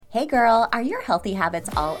Hey girl, are your healthy habits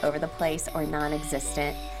all over the place or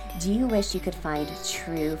non-existent? Do you wish you could find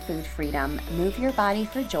true food freedom, move your body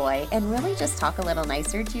for joy, and really just talk a little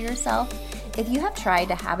nicer to yourself? If you have tried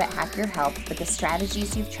to habit hack your health, but the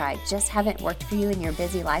strategies you've tried just haven't worked for you in your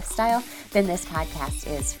busy lifestyle, then this podcast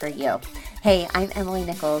is for you. Hey, I'm Emily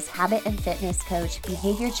Nichols, habit and fitness coach,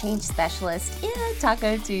 behavior change specialist, and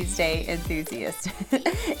Taco Tuesday enthusiast.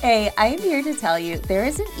 Hey, I am here to tell you there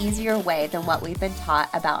is an easier way than what we've been taught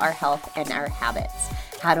about our health and our habits.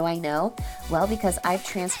 How do I know? Well, because I've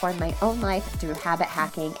transformed my own life through habit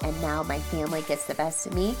hacking, and now my family gets the best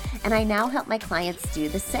of me, and I now help my clients do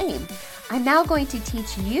the same. I'm now going to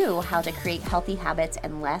teach you how to create healthy habits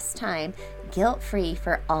in less time, guilt-free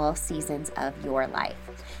for all seasons of your life.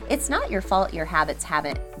 It's not your fault your habits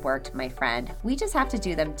haven't worked, my friend. We just have to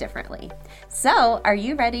do them differently. So, are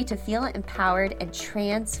you ready to feel empowered and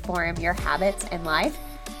transform your habits and life?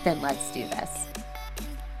 Then let's do this.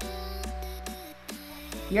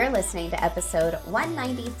 You're listening to episode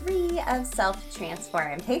 193 of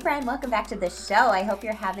Self-Transformed. Hey friend, welcome back to the show. I hope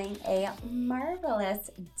you're having a marvelous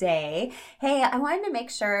day. Hey, I wanted to make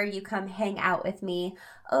sure you come hang out with me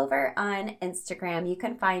over on Instagram. You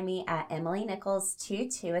can find me at Emily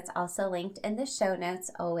Nichols22. It's also linked in the show notes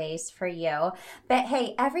always for you. But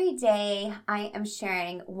hey, every day I am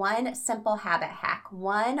sharing one simple habit hack,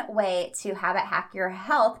 one way to habit hack your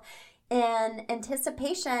health in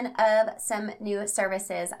anticipation of some new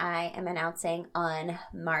services I am announcing on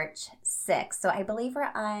March 6th. So I believe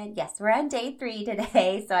we're on day 3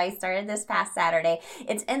 today. So I started this past Saturday.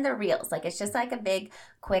 It's in the reels. It's just like a big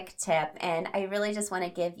quick tip. And I really just want to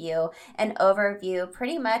give you an overview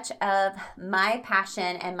pretty much of my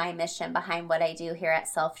passion and my mission behind what I do here at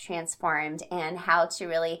Self-Transformed and how to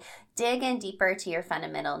really dig in deeper to your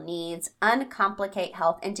fundamental needs, uncomplicate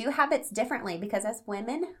health, and do habits differently because as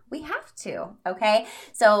women, we have to, okay?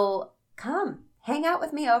 So come, hang out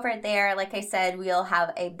with me over there. Like I said, we'll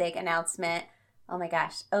have a big announcement. Oh my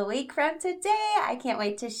gosh, a week from today. I can't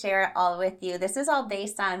wait to share it all with you. This is all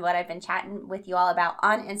based on what I've been chatting with you all about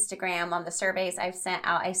on Instagram, on the surveys I've sent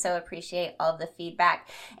out. I so appreciate all of the feedback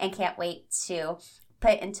and can't wait to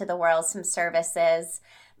put into the world some services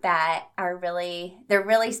that are they're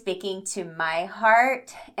really speaking to my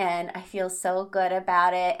heart, and I feel so good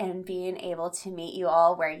about it, and being able to meet you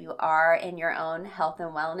all where you are in your own health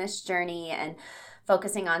and wellness journey and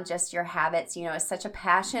focusing on just your habits, is such a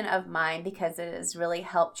passion of mine because it has really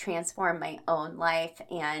helped transform my own life,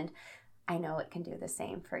 and I know it can do the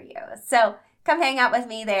same for you. So come hang out with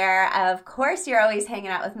me there. Of course, you're always hanging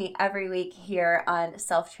out with me every week here on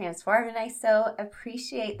Self-Transform, and I so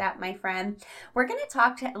appreciate that, my friend. We're going to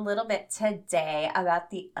talk a little bit today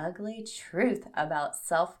about the ugly truth about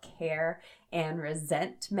self-care and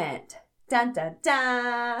resentment. Dun, dun,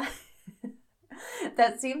 dun.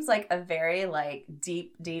 That seems like a very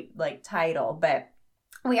deep title, but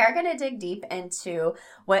we are going to dig deep into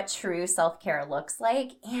what true self-care looks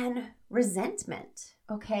like and resentment.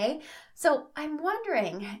 Okay, so I'm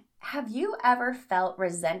wondering, have you ever felt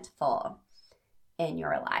resentful in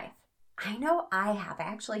your life? I know I have. I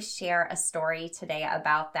actually share a story today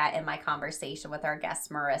about that in my conversation with our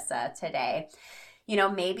guest Marissa today.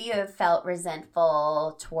 Maybe you have felt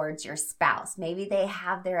resentful towards your spouse. Maybe they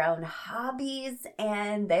have their own hobbies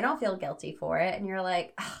and they don't feel guilty for it. And you're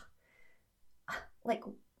like,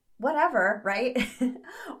 whatever, right?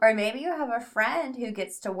 Or maybe you have a friend who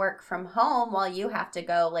gets to work from home while you have to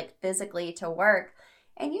go physically to work,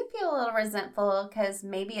 and you feel a little resentful because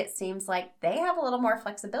maybe it seems like they have a little more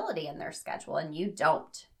flexibility in their schedule and you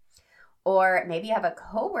don't. Or maybe you have a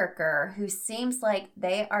coworker who seems like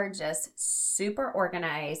they are just super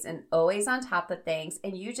organized and always on top of things,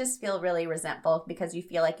 and you just feel really resentful because you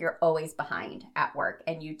feel like you're always behind at work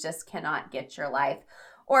and you just cannot get your life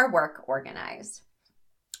or work organized.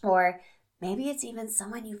 Or maybe it's even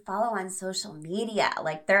someone you follow on social media,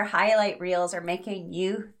 their highlight reels are making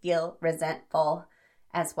you feel resentful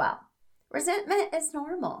as well. Resentment is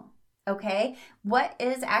normal, okay? What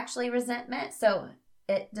is actually resentment? So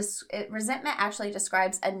resentment actually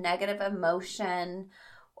describes a negative emotion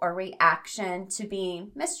or reaction to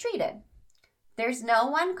being mistreated. There's no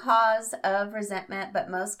one cause of resentment, but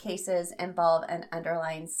most cases involve an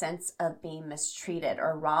underlying sense of being mistreated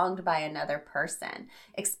or wronged by another person.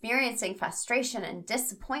 Experiencing frustration and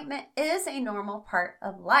disappointment is a normal part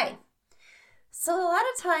of life. So a lot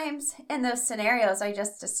of times in those scenarios I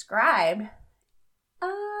just described,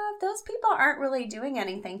 those people aren't really doing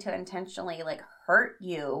anything to intentionally hurt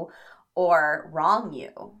you or wrong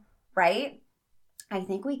you, right? I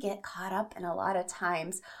think we get caught up in a lot of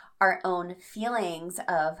times our own feelings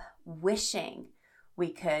of wishing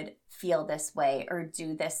we could feel this way or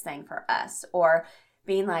do this thing for us, or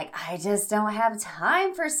being like, I just don't have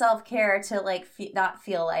time for self-care to like not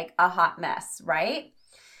feel like a hot mess, right?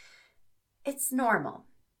 It's normal.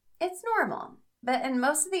 It's normal. But in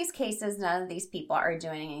most of these cases, none of these people are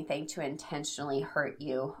doing anything to intentionally hurt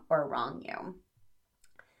you or wrong you.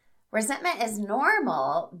 Resentment is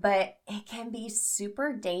normal, but it can be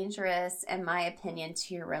super dangerous, in my opinion,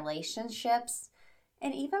 to your relationships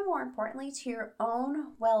and even more importantly, to your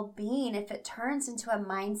own well-being if it turns into a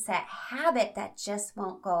mindset habit that just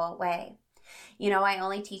won't go away. You know, I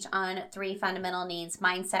only teach on 3 fundamental needs: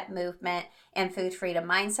 mindset, movement, and food freedom.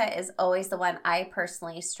 Mindset is always the one I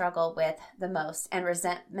personally struggle with the most, and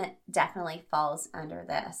resentment definitely falls under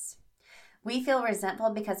this. We feel resentful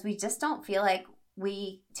because we just don't feel like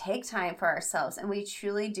we take time for ourselves, and we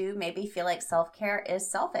truly do maybe feel like self-care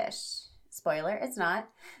is selfish. Spoiler, it's not.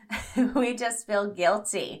 We just feel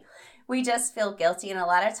guilty. We just feel guilty, and a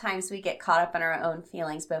lot of times we get caught up in our own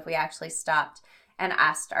feelings, but if we actually stopped and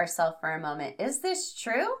asked ourselves for a moment, is this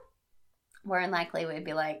true? More than likely we'd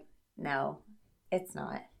be like, no, it's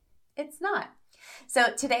not. It's not. So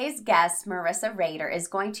today's guest, Marissa Rader, is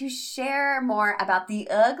going to share more about the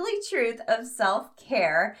ugly truth of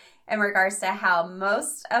self-care in regards to how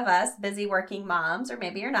most of us busy working moms, or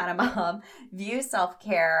maybe you're not a mom, view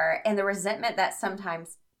self-care and the resentment that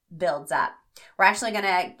sometimes builds up. We're actually going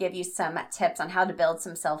to give you some tips on how to build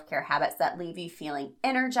some self-care habits that leave you feeling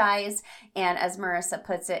energized. And as Marissa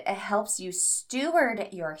puts it, it helps you steward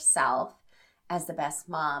yourself as the best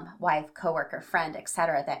mom, wife, coworker, friend,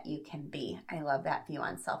 etc. that you can be. I love that view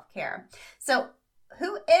on self-care. So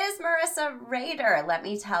who is Marissa Rader? Let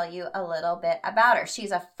me tell you a little bit about her.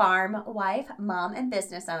 She's a farm wife, mom, and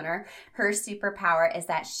business owner. Her superpower is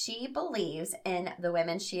that she believes in the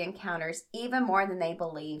women she encounters even more than they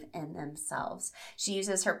believe in themselves. She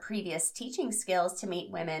uses her previous teaching skills to meet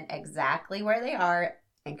women exactly where they are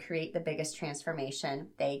and create the biggest transformation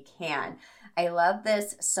they can. I love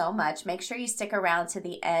this so much. Make sure you stick around to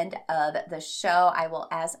the end of the show. I will,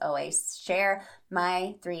 as always, share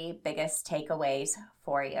my 3 biggest takeaways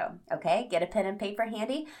for you. Okay, get a pen and paper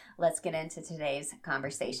handy. Let's get into today's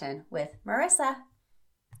conversation with Marissa.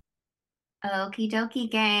 Okie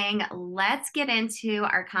dokie, gang. Let's get into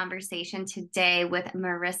our conversation today with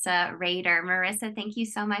Marissa Rader. Marissa, thank you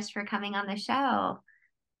so much for coming on the show.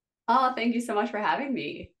 Oh, thank you so much for having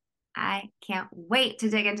me. I can't wait to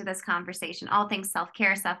dig into this conversation. All things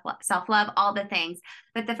self-care, self-love, all the things.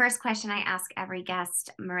 But the first question I ask every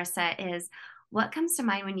guest, Marissa, is what comes to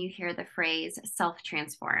mind when you hear the phrase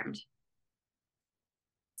self-transformed?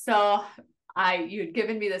 So you'd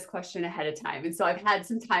given me this question ahead of time. And so I've had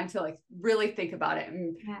some time to like really think about it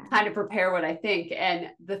and kind of prepare what I think.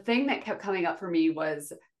 And the thing that kept coming up for me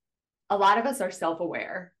was a lot of us are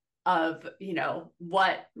self-aware of, you know,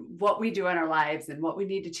 what we do in our lives and what we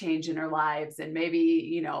need to change in our lives, and maybe,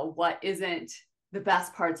 you know, what isn't the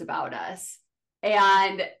best parts about us.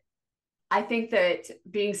 And I think that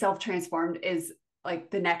being self-transformed is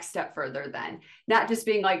like the next step further, then not just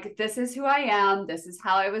being like, this is who I am, this is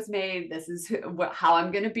how I was made, this is how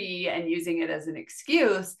I'm going to be, and using it as an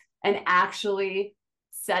excuse, and actually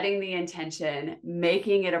setting the intention,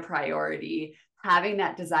 making it a priority, having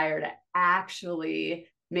that desire to actually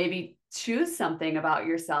maybe choose something about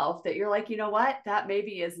yourself that you're like, you know what, that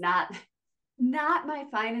maybe is not my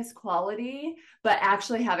finest quality, but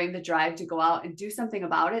actually having the drive to go out and do something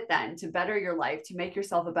about it, then to better your life, to make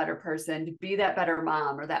yourself a better person, to be that better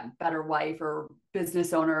mom or that better wife or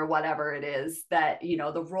business owner or whatever it is that, you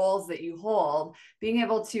know, the roles that you hold, being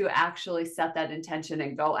able to actually set that intention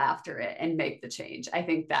and go after it and make the change. I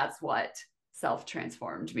think that's what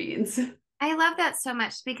self-transformed means. I love that so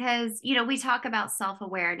much because, you know, we talk about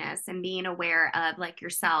self-awareness and being aware of like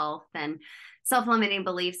yourself and self-limiting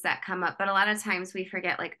beliefs that come up. But a lot of times we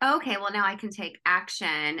forget like, okay, well, now I can take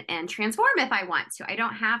action and transform if I want to. I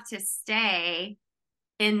don't have to stay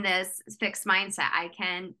in this fixed mindset. I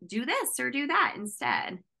can do this or do that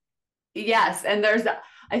instead. Yes. And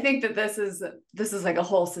I think that this is like a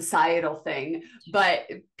whole societal thing, but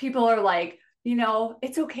people are like, you know,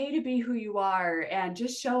 it's okay to be who you are and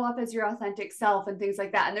just show up as your authentic self and things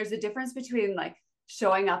like that. And there's a difference between like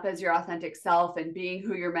showing up as your authentic self and being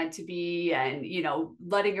who you're meant to be and, you know,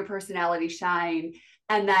 letting your personality shine,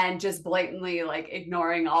 and then just blatantly like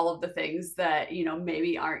ignoring all of the things that, you know,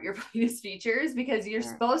 maybe aren't your finest features, because you're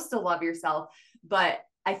supposed to love yourself. But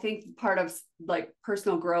I think part of like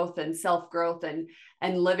personal growth and self-growth and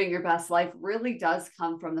living your best life really does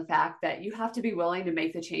come from the fact that you have to be willing to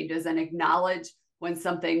make the changes and acknowledge when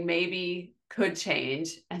something maybe could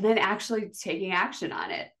change, and then actually taking action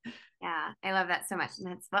on it. Yeah, I love that so much. And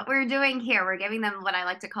that's what we're doing here. We're giving them what I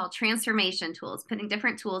like to call transformation tools, putting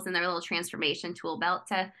different tools in their little transformation tool belt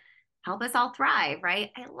to help us all thrive, right?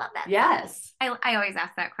 I love that. Yes. I always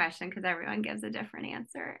ask that question because everyone gives a different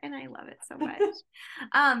answer, and I love it so much.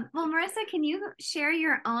 Well, Marissa, can you share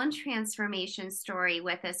your own transformation story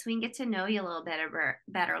with us so we can get to know you a little bit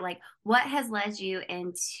better? Like, what has led you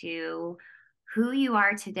into who you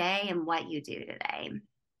are today and what you do today?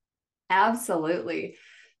 Absolutely.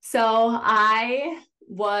 So I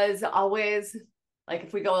was always like,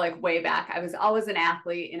 if we go like way back, I was always an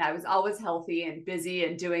athlete and I was always healthy and busy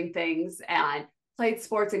and doing things and played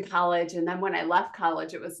sports in college. And then when I left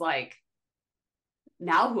college, it was like,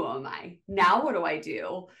 now who am I? Now what do I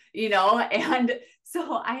do? You know? And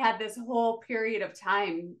so I had this whole period of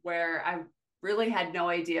time where I really had no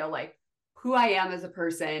idea like who I am as a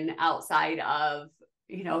person outside of,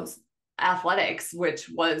 you know, athletics, which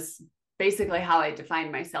was basically how I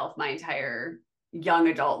defined myself my entire young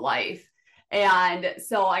adult life. And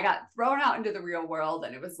so I got thrown out into the real world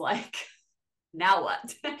and it was like, now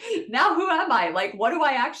what? Now who am I? Like, what do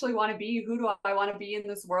I actually want to be? Who do I want to be in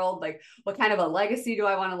this world? Like, what kind of a legacy do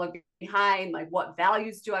I want to leave behind? Like, what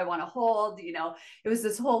values do I want to hold? You know, it was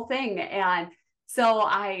this whole thing. And so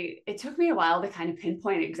it took me a while to kind of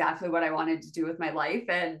pinpoint exactly what I wanted to do with my life.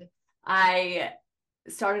 And I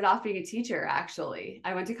started off being a teacher, actually.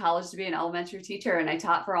 I went to college to be an elementary teacher and I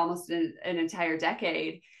taught for almost an entire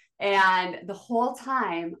decade. And the whole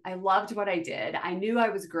time I loved what I did. I knew I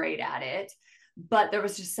was great at it, but there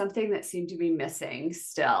was just something that seemed to be missing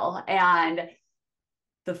still. And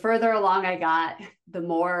the further along I got, the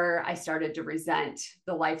more I started to resent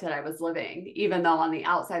the life that I was living, even though on the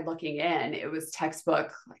outside looking in, it was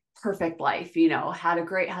textbook, like perfect life, you know, had a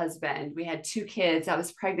great husband. We had 2 kids. I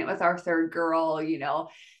was pregnant with our 3rd girl, you know,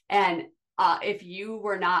 and if you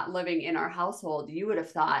were not living in our household, you would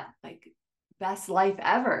have thought like best life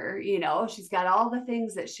ever. You know, she's got all the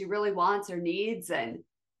things that she really wants or needs. And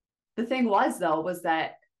the thing was, though, was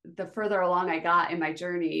that the further along I got in my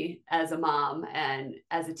journey as a mom and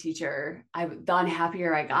as a teacher, the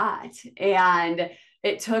unhappier I got. And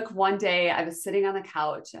it took one day, I was sitting on the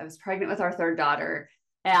couch, I was pregnant with our 3rd daughter,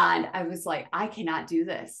 and I was like, I cannot do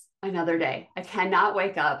this another day. I cannot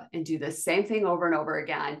wake up and do the same thing over and over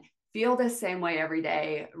again, feel the same way every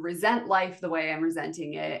day, resent life the way I'm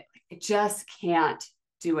resenting it. I just can't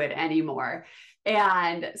do it anymore.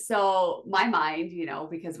 And so my mind, you know,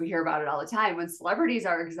 because we hear about it all the time, when celebrities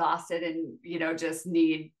are exhausted and, you know, just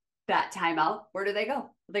need that time out, where do they go?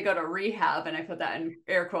 They go to rehab. And I put that in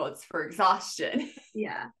air quotes for exhaustion.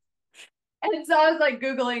 Yeah. And so I was like,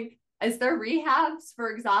 Googling, is there rehabs for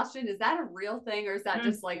exhaustion? Is that a real thing? Or is that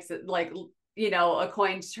just like, you know, a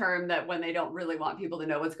coined term that when they don't really want people to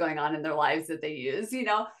know what's going on in their lives that they use, you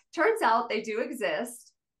know, turns out they do exist.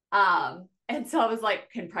 And so I was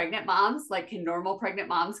like, can normal pregnant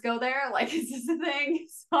moms go there? Like, is this a thing?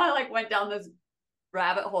 So I like went down this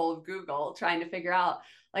rabbit hole of Google trying to figure out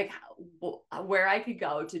like where I could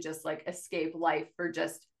go to just like escape life for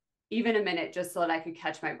just even a minute, just so that I could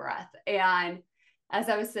catch my breath. And as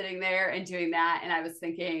I was sitting there and doing that, and I was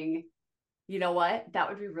thinking, you know what, that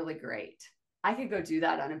would be really great. I could go do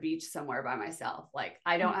that on a beach somewhere by myself. Like,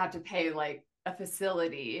 I don't have to pay like a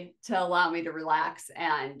facility to allow me to relax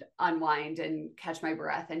and unwind and catch my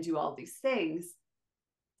breath and do all these things.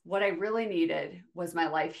 What I really needed was my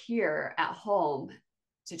life here at home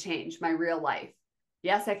to change, my real life.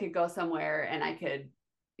 Yes, I could go somewhere and I could,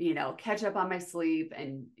 you know, catch up on my sleep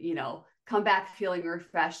and, you know, come back feeling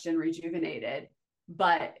refreshed and rejuvenated,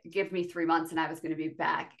 but give me 3 months and I was going to be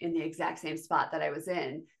back in the exact same spot that I was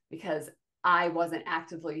in, because I wasn't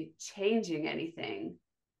actively changing anything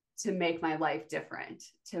to make my life different,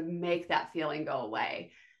 to make that feeling go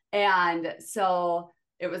away. And so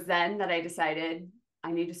it was then that I decided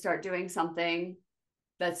I need to start doing something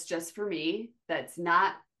that's just for me, that's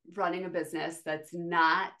not running a business, that's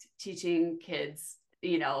not teaching kids,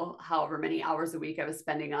 you know, however many hours a week I was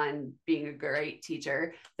spending on being a great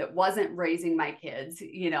teacher, that wasn't raising my kids,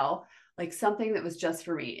 you know, like something that was just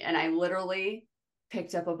for me. And I literally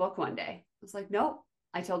picked up a book one day. I was like, nope.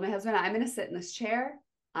 I told my husband, I'm going to sit in this chair.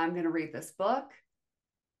 I'm going to read this book.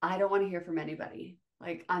 I don't want to hear from anybody.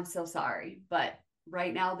 Like, I'm so sorry, but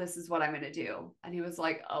right now, this is what I'm going to do. And he was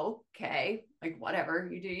like, okay, like, whatever,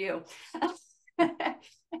 you do you.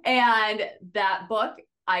 And that book,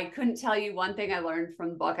 I couldn't tell you one thing I learned from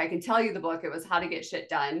the book. I can tell you the book. It was How to Get Shit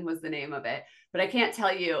Done was the name of it, but I can't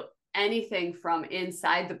tell you anything from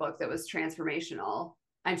inside the book that was transformational.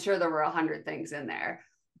 I'm sure there were 100 things in there,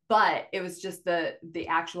 but it was just the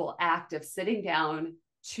actual act of sitting down,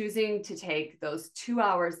 choosing to take those 2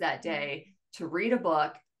 hours that day to read a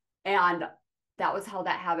book And that was how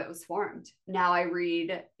that habit was formed. Now I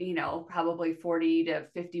read, probably 40 to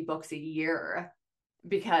 50 books a year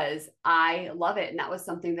because I love it. And that was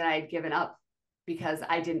something that I had given up because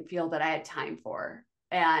I didn't feel that I had time for.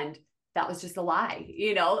 And that was just a lie.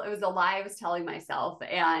 It was a lie I was telling myself.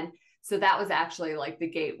 And so that was actually like the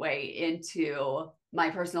gateway into my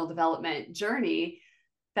personal development journey.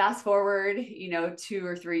 Fast forward, 2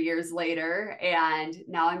 or 3 years later, and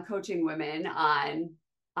now I'm coaching women on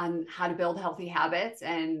how to build healthy habits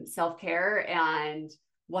and self-care and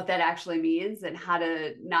what that actually means and how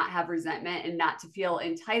to not have resentment and not to feel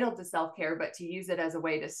entitled to self-care, but to use it as a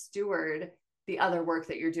way to steward the other work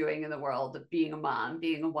that you're doing in the world, being a mom,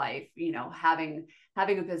 being a wife, having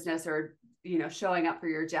a business, or showing up for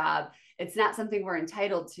your job. It's not something we're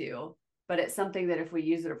entitled to, but it's something that if we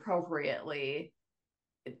use it appropriately,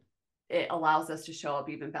 it allows us to show up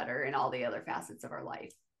even better in all the other facets of our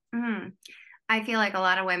life. I feel like a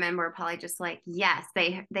lot of women were probably just like, yes,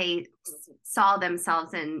 they saw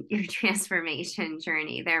themselves in your transformation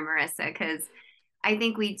journey there, Marissa, because I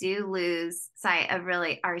think we do lose sight of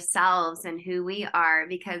really ourselves and who we are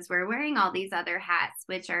because we're wearing all these other hats,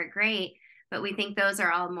 which are great, but we think those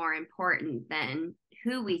are all more important than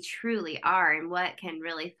who we truly are and what can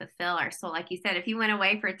really fulfill our soul. Like you said, if you went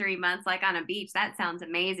away for 3 months, like on a beach, that sounds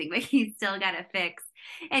amazing, but you still got to fix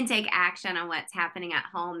and take action on what's happening at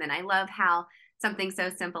home. And I love how something so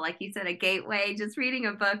simple, like you said, a gateway, just reading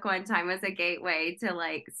a book one time was a gateway to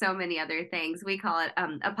like so many other things. We call it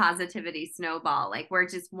a positivity snowball, like where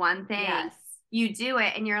just one thing, yes, you do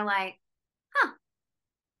it and you're like, huh,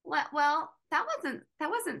 well, that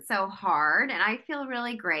wasn't so hard and I feel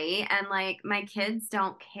really great. And like my kids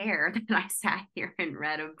don't care that I sat here and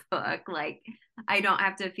read a book. Like I don't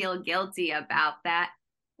have to feel guilty about that.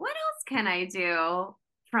 What else can I do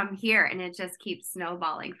from here? And it just keeps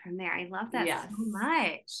snowballing from there. I love that yes, so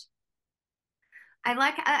much.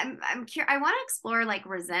 I'm curious. I want to explore like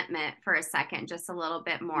resentment for a second, just a little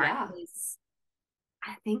bit more. yeah, Because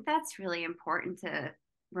I think that's really important to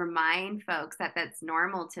remind folks that that's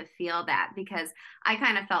normal to feel that because I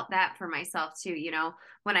kind of felt that for myself too.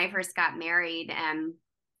 When I first got married and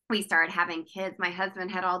we started having kids, my husband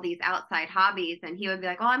had all these outside hobbies and he would be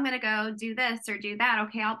like, oh, I'm going to go do this or do that.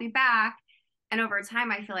 Okay, I'll be back. And over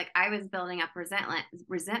time, I feel like I was building up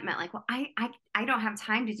resentment. Like, well, I don't have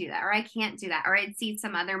time to do that, or I can't do that. Or I'd see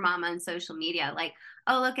some other mama on social media, like,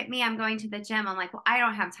 oh, look at me, I'm going to the gym. I'm like, well, I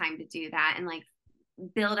don't have time to do that. And like,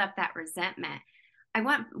 build up that resentment. I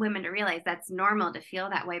want women to realize that's normal to feel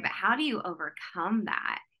that way, but how do you overcome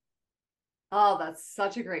that? Oh, that's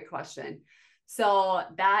such a great question. So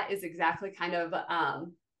that is exactly kind of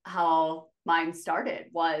how mine started.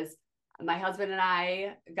 Was my husband and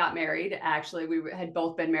I got married. Actually, we had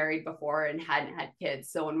both been married before and hadn't had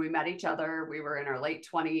kids. So when we met each other, we were in our late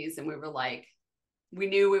 20s and we were like, we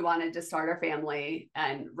knew we wanted to start our family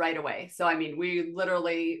and right away. So, I mean, we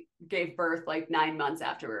literally gave birth like 9 months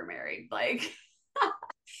after we were married. Like,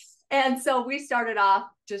 and so we started off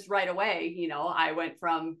just right away. I went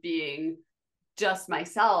from being just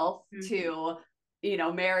myself to,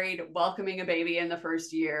 married, welcoming a baby in the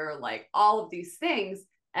first year, like all of these things.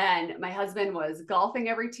 And my husband was golfing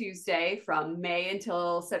every Tuesday from May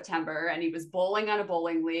until September. And he was bowling on a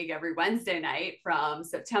bowling league every Wednesday night from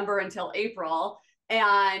September until April.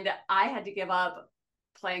 And I had to give up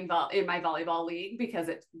playing in my volleyball league because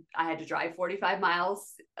I had to drive 45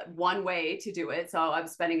 miles one way to do it. So I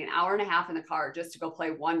was spending an hour and a half in the car just to go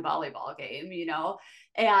play one volleyball game,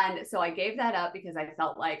 And so I gave that up because I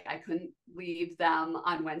felt like I couldn't leave them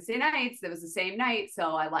on Wednesday nights. It was the same night.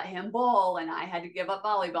 So I let him bowl and I had to give up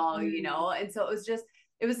volleyball, And so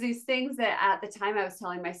it was these things that at the time I was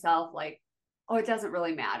telling myself like, oh, it doesn't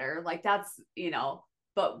really matter. Like that's,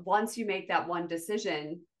 but once you make that one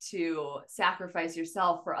decision to sacrifice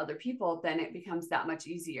yourself for other people, then it becomes that much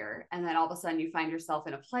easier. And then all of a sudden you find yourself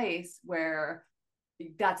in a place where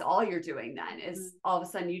that's all you're doing then is all of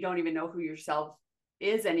a sudden you don't even know who yourself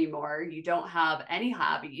is anymore. You don't have any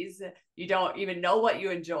hobbies. You don't even know what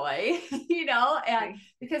you enjoy, and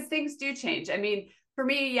because things do change. I mean, for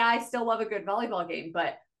me, yeah, I still love a good volleyball game,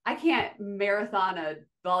 but I can't marathon a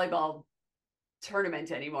volleyball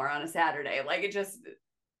tournament anymore on a Saturday. Like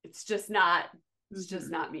it's just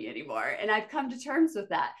not me anymore. And I've come to terms with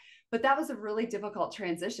that. But that was a really difficult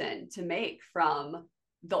transition to make from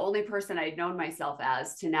the only person I'd known myself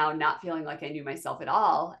as to now not feeling like I knew myself at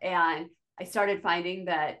all. And I started finding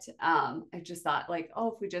that I just thought like,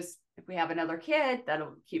 oh, if we have another kid,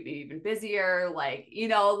 that'll keep me even busier. Like,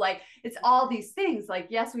 like it's all these things like,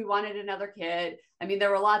 yes, we wanted another kid. I mean,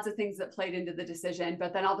 there were lots of things that played into the decision,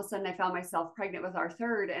 but then all of a sudden I found myself pregnant with our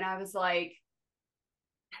third. And I was like,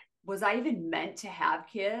 was I even meant to have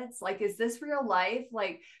kids? Like, is this real life?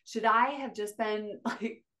 Like, should I have just been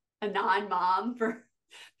like a non-mom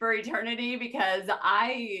for eternity? Because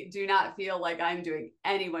I do not feel like I'm doing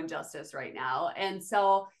anyone justice right now. And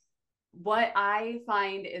so what I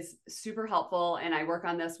find is super helpful, and I work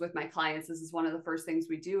on this with my clients, this is one of the first things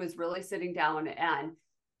we do, is really sitting down and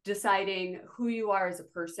deciding who you are as a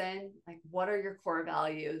person. Like, what are your core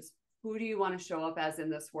values? Who do you want to show up as in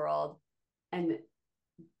this world? And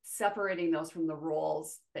separating those from the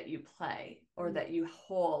roles that you play or that you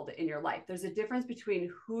hold in your life. There's a difference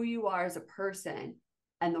between who you are as a person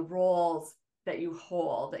and the roles that you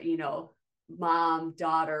hold, you know, mom,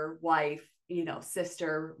 daughter, wife, you know,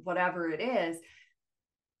 sister, whatever it is.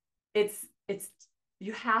 It's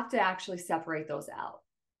you have to actually separate those out.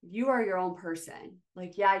 You are your own person.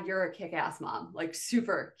 Like, yeah, you're a kick-ass mom, like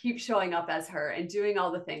super, keep showing up as her and doing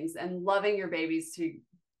all the things and loving your babies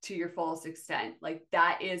to your fullest extent. Like,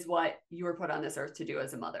 that is what you were put on this earth to do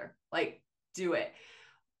as a mother. Like, do it.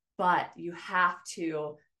 But you have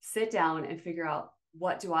to sit down and figure out,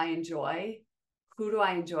 what do I enjoy? Who do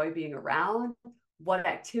I enjoy being around? What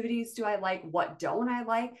activities do I like? What don't I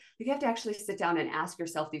like? You have to actually sit down and ask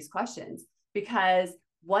yourself these questions, because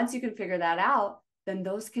once you can figure that out, then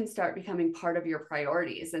those can start becoming part of your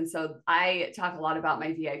priorities. And so I talk a lot about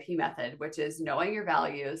my VIP method, which is knowing your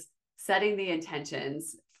values, setting the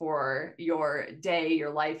intentions for your day,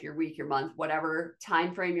 your life, your week, your month, whatever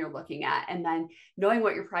time frame you're looking at, and then knowing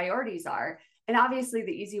what your priorities are. And obviously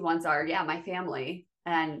the easy ones are, yeah, my family,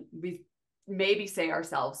 and we maybe say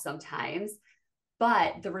ourselves sometimes,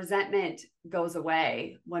 but the resentment goes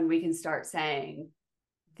away when we can start saying,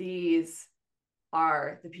 these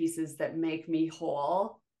are the pieces that make me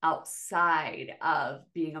whole outside of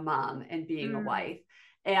being a mom and being a wife.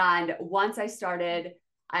 And once I started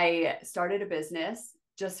a business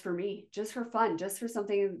just for me, just for fun, just for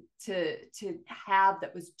something to have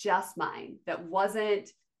that was just mine, that wasn't,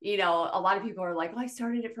 you know, a lot of people are like, oh, I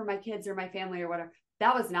started it for my kids or my family or whatever.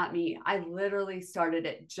 That was not me. I literally started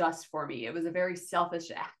it just for me. It was a very selfish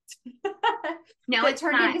act. No, it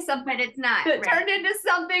turned into something, but it's not. It turned into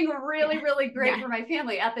something really, really great for my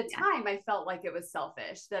family. At the time, I felt like it was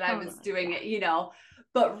selfish that I was doing it, you know,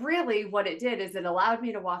 but really what it did is it allowed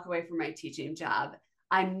me to walk away from my teaching job.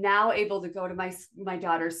 I'm now able to go to my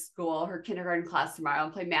daughter's school, her kindergarten class tomorrow,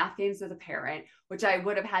 and play math games with a parent, which I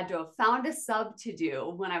would have had to have found a sub to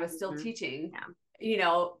do when I was still teaching. You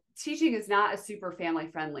know, teaching is not a super family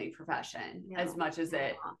friendly profession as much as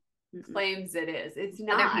it claims it is. It's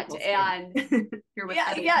not. And you're with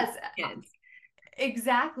kids.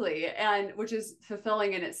 Exactly. And which is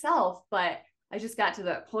fulfilling in itself. But I just got to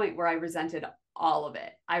that point where I resented all of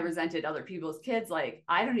it. I resented other people's kids. Like,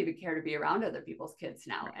 I don't even care to be around other people's kids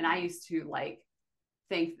now. And I used to like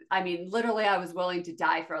think, I mean, literally I was willing to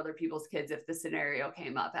die for other people's kids if the scenario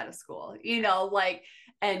came up at a school, you know, like,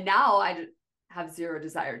 and now I have zero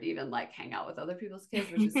desire to even like hang out with other people's kids,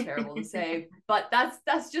 which is terrible to say, but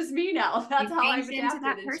that's just me now. That's how I've adapted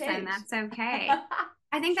that person. And that's okay.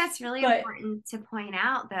 I think that's really important to point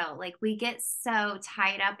out, though. Like, we get so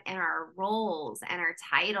tied up in our roles and our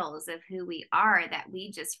titles of who we are that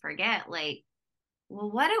we just forget, like,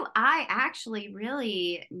 well, what do I actually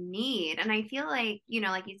really need? And I feel like, you know,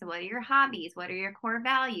 like you said, what are your hobbies? What are your core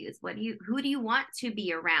values? Who do you want to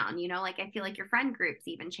be around? You know, like, I feel like your friend groups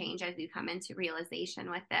even change as you come into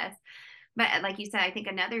realization with this. But like you said, I think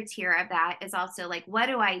another tier of that is also like, what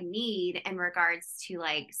do I need in regards to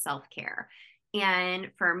like self-care? And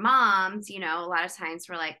for moms, you know, a lot of times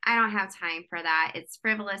we're like, I don't have time for that. It's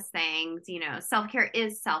frivolous things, you know, self-care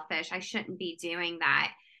is selfish. I shouldn't be doing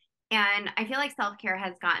that. And I feel like self-care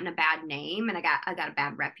has gotten a bad name, and I got a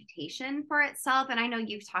bad reputation for itself. And I know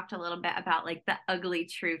you've talked a little bit about like the ugly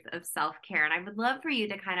truth of self-care. And I would love for you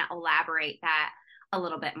to kind of elaborate that a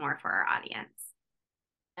little bit more for our audience.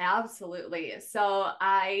 Absolutely. So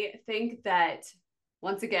I think that,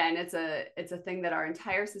 once again, it's a thing that our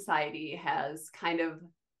entire society has kind of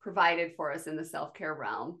provided for us in the self-care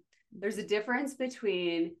realm. There's a difference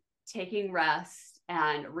between taking rest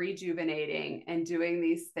and rejuvenating and doing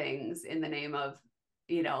these things in the name of,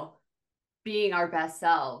 you know, being our best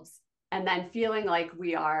selves, and then feeling like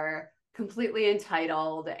we are completely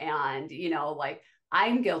entitled and, you know, like,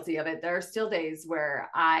 I'm guilty of it. There are still days where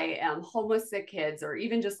I am home with sick kids, or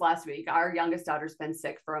even just last week, our youngest daughter's been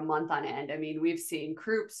sick for a month on end. I mean, we've seen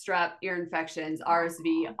croup, strep, ear infections,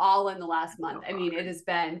 RSV, all in the last month. I mean, it's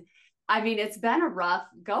been a rough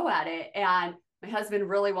go at it. And my husband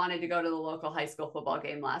really wanted to go to the local high school football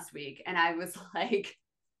game last week. And I was like,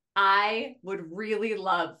 I would really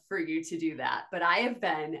love for you to do that. But I have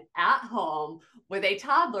been at home with a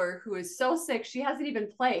toddler who is so sick, she hasn't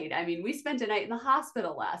even played. I mean, we spent a night in the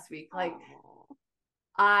hospital last week. Like,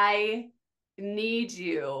 I need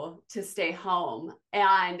you to stay home.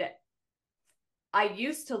 And I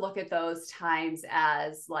used to look at those times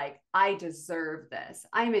as like, I deserve this.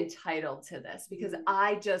 I'm entitled to this because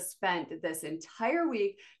I just spent this entire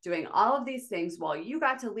week doing all of these things while you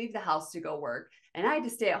got to leave the house to go work. And I had to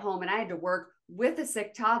stay at home and I had to work with a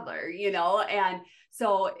sick toddler, you know? And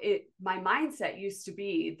so my mindset used to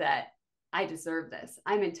be that I deserve this.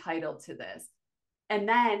 I'm entitled to this. And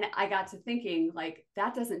then I got to thinking, like,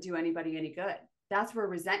 that doesn't do anybody any good. That's where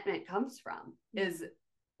resentment comes from, is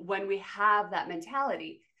when we have that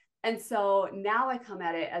mentality. And so now I come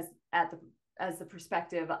at it as the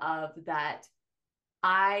perspective of that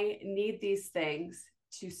I need these things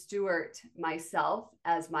to steward myself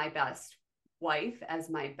as my best wife, as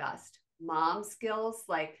my best mom skills.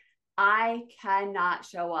 Like, I cannot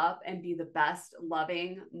show up and be the best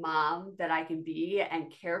loving mom that I can be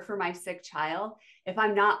and care for my sick child if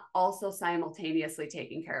I'm not also simultaneously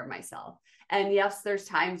taking care of myself. And yes, there's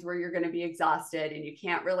times where you're going to be exhausted and you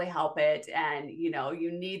can't really help it. And, you know,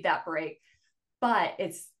 you need that break, but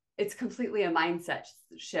it's completely a mindset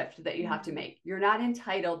shift that you have to make. You're not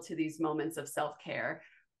entitled to these moments of self-care,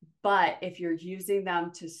 but if you're using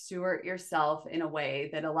them to steward yourself in a way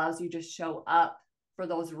that allows you to show up for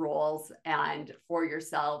those roles and for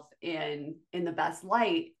yourself in the best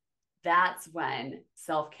light, that's when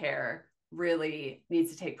self-care really needs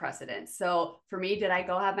to take precedence. So for me, did I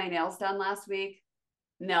go have my nails done last week?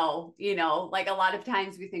 No, you know, like a lot of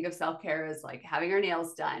times we think of self-care as like having our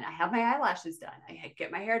nails done. I have my eyelashes done. I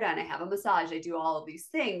get my hair done. I have a massage. I do all of these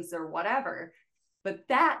things or whatever. But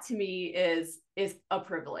that to me is a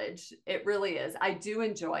privilege. It really is. I do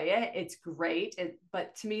enjoy it. It's great.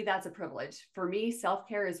 But to me, that's a privilege. For me,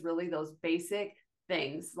 self-care is really those basic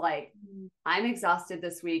things. Like, I'm exhausted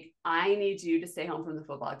this week. I need you to stay home from the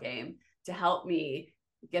football game to help me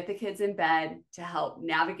get the kids in bed, to help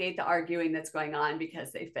navigate the arguing that's going on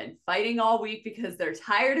because they've been fighting all week because they're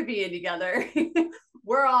tired of being together.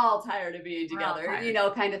 We're all tired of being together, you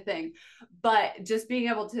know, kind of thing. But just being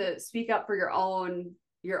able to speak up for your own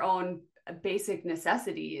basic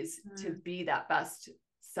necessities to be that best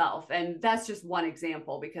self. And that's just one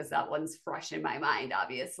example because that one's fresh in my mind,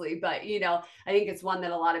 obviously. But, you know, I think it's one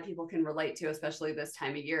that a lot of people can relate to, especially this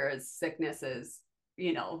time of year as sickness is,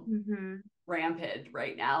 you know, rampant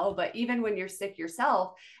right now. But even when you're sick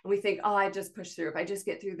yourself and we think, oh, I just push through, if I just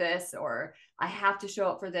get through this, or I have to show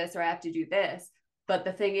up for this, or I have to do this. But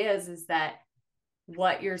the thing is that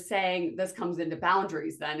what you're saying, this comes into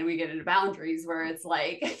boundaries then, and we get into boundaries where it's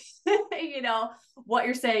like, you know, what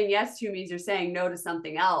you're saying yes to means you're saying no to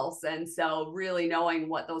something else. And so really knowing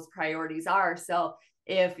what those priorities are. So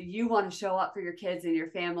if you want to show up for your kids and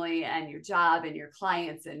your family and your job and your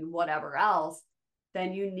clients and whatever else,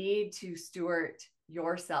 then you need to steward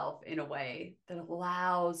yourself in a way that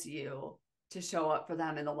allows you to show up for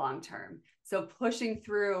them in the long term. So pushing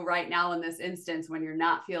through right now in this instance, when you're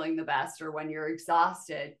not feeling the best or when you're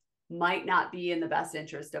exhausted, might not be in the best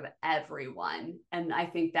interest of everyone. And I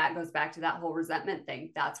think that goes back to that whole resentment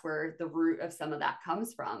thing. That's where the root of some of that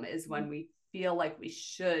comes from, is when we feel like we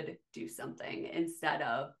should do something instead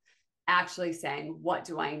of actually saying, what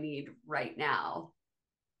do I need right now?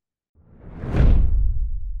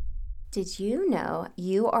 Did you know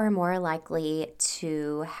you are more likely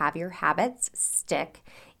to have your habits stick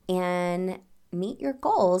and meet your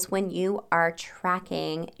goals when you are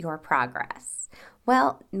tracking your progress?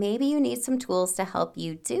 Well, maybe you need some tools to help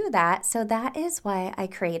you do that. So that is why I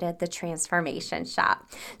created the Transformation Shop.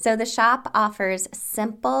 So the shop offers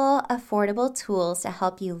simple, affordable tools to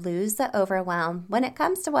help you lose the overwhelm. When it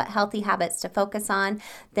comes to what healthy habits to focus on,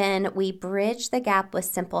 then we bridge the gap with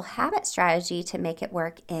simple habit strategy to make it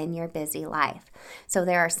work in your busy life. So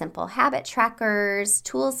there are simple habit trackers,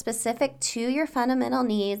 tools specific to your fundamental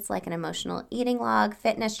needs like an emotional eating log,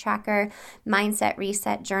 fitness tracker, mindset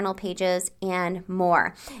reset, journal pages, and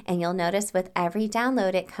more. And you'll notice with every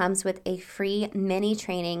download, it comes with a free mini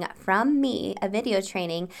training from me, a video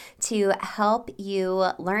training to help you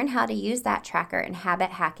learn how to use that tracker and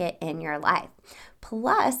habit hack it in your life.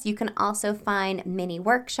 Plus, you can also find mini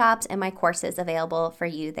workshops and my courses available for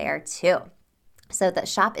you there too. So the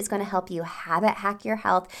shop is going to help you habit hack your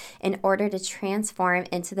health in order to transform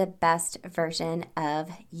into the best version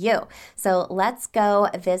of you. So let's go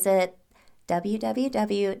visit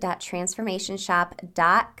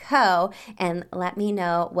www.transformationshop.co and let me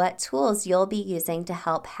know what tools you'll be using to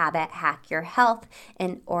help habit hack your health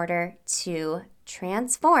in order to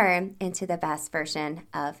transform into the best version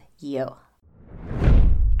of you.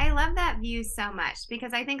 I love that view so much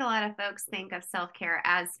because I think a lot of folks think of self-care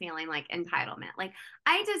as feeling like entitlement. Like,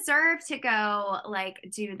 I deserve to go like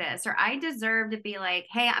do this, or I deserve to be like,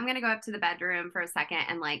 hey, I'm going to go up to the bedroom for a second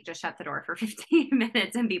and like just shut the door for 15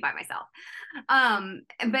 minutes and be by myself.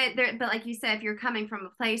 But like you said, if you're coming from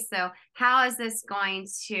a place, so how is this going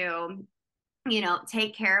to,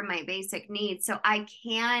 take care of my basic needs so I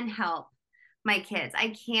can help my kids?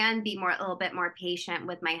 I can be a little bit more patient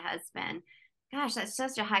with my husband. Gosh, that's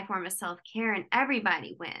such a high form of self-care, and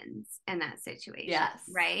everybody wins in that situation. Yes.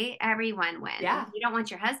 Right? Everyone wins. Yeah. You don't want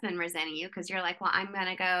your husband resenting you because you're like, well, I'm going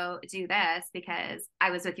to go do this because I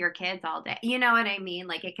was with your kids all day. You know what I mean?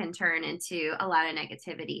 Like, it can turn into a lot of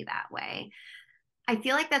negativity that way. I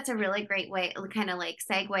feel like that's a really great way, kind of like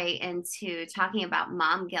segue into talking about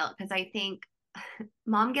mom guilt, because I think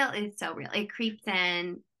mom guilt is so real. It creeps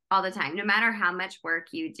in all the time, no matter how much work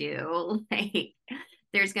you do. Like,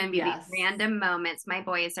 there's going to be these random moments. My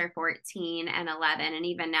boys are 14 and 11. And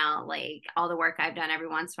even now, like, all the work I've done, every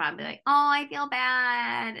once in a while, I'll be like, oh, I feel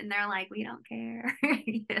bad. And they're like, we don't care.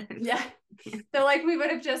 Yeah. They're like, we would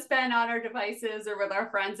have just been on our devices or with our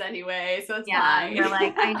friends anyway. So it's fine. They're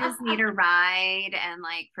like, I just need a ride and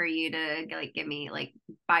like for you to like give me like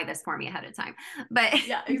buy this for me ahead of time. But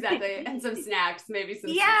yeah, exactly. And some snacks, maybe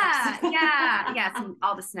some snacks.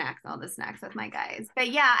 All the snacks with my guys. But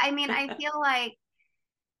yeah, I mean, I feel like,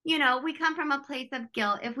 we come from a place of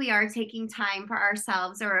guilt if we are taking time for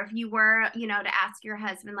ourselves, or if you were, to ask your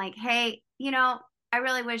husband, like, hey, I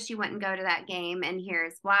really wish you wouldn't go to that game, and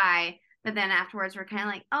here's why. But then afterwards, we're kind of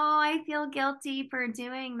like, oh, I feel guilty for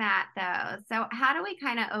doing that, though. So how do we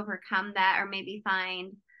kind of overcome that, or maybe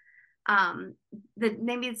find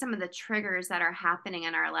maybe some of the triggers that are happening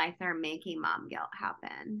in our life that are making mom guilt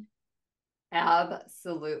happen?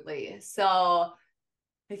 Absolutely. So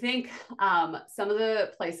I think some of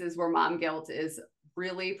the places where mom guilt is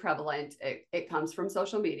really prevalent, it comes from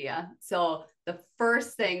social media. So the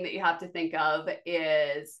first thing that you have to think of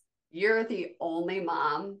is you're the only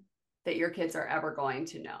mom that your kids are ever going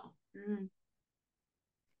to know. Mm.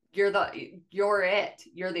 You're it.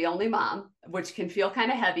 You're the only mom, which can feel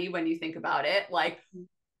kind of heavy when you think about it. Like,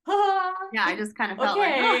 yeah, I just kind of felt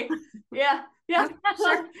okay. like, oh. yeah.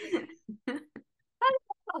 Sure.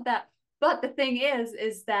 That. But the thing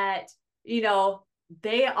is that, they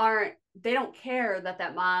don't care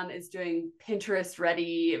that mom is doing Pinterest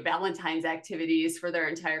ready Valentine's activities for their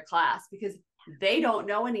entire class, because they don't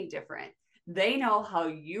know any different. They know how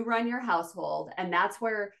you run your household. And that's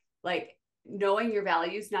where, like, knowing your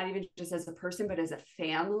values, not even just as a person, but as a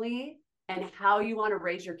family, and how you want to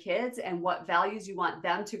raise your kids and what values you want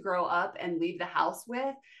them to grow up and leave the house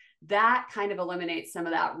with, that kind of eliminates some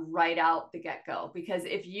of that right out the get-go. Because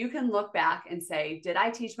if you can look back and say, did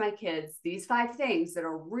I teach my kids these 5 things that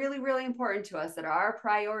are really, really important to us, that are our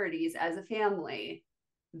priorities as a family,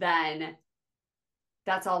 then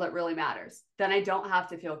that's all that really matters. Then I don't have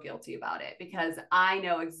to feel guilty about it, because I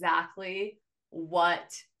know exactly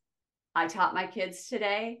what I taught my kids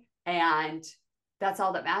today, and that's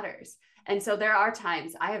all that matters. And so there are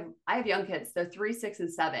times I have young kids, they're 3, 6,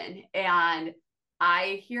 and 7. And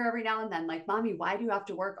I hear every now and then, like, mommy, why do you have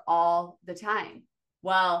to work all the time?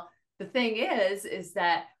 Well, the thing is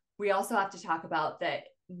that we also have to talk about that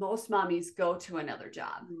most mommies go to another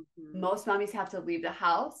job. Mm-hmm. Most mommies have to leave the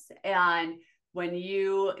house. And when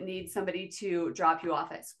you need somebody to drop you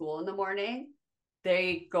off at school in the morning,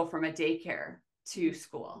 they go from a daycare to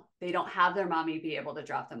school. They don't have their mommy be able to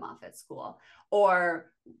drop them off at school.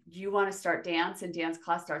 Or you want to start dance, and dance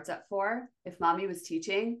class starts at 4. If mommy was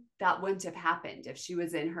teaching, that wouldn't have happened if she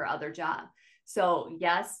was in her other job. So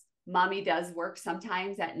yes, mommy does work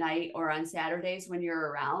sometimes at night or on Saturdays when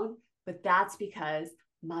you're around, but that's because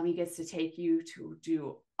mommy gets to take you to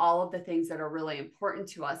do all of the things that are really important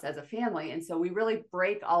to us as a family. And so we really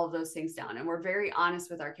break all of those things down, and we're very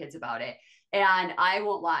honest with our kids about it. And I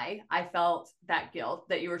won't lie, I felt that guilt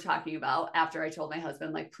that you were talking about after I told my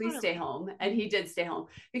husband, like, please stay home. And he did stay home,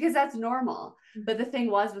 because that's normal. But the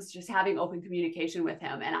thing was just having open communication with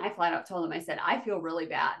him. And I flat out told him, I said, I feel really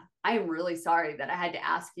bad. I am really sorry that I had to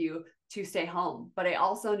ask you to stay home. But I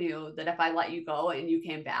also knew that if I let you go and you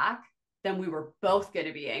came back, then we were both going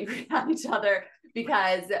to be angry at each other,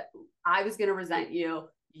 because I was going to resent you.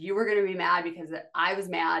 You were going to be mad because I was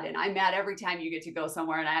mad, and I'm mad every time you get to go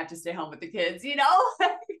somewhere and I have to stay home with the kids,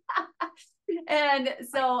 And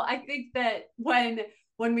so I think that when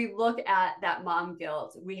we look at that mom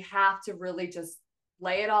guilt, we have to really just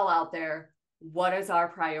lay it all out there. What is our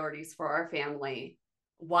priorities for our family?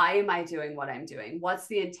 Why am I doing what I'm doing? What's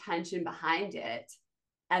the intention behind it?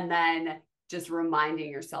 And then just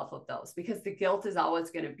reminding yourself of those, because the guilt is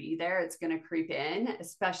always going to be there. It's going to creep in,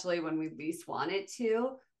 especially when we least want it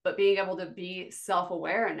to. But being able to be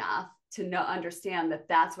self-aware enough to understand that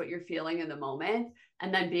that's what you're feeling in the moment,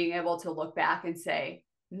 and then being able to look back and say,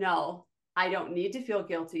 no, I don't need to feel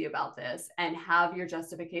guilty about this, and have your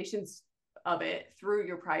justifications of it through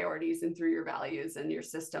your priorities and through your values and your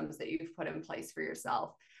systems that you've put in place for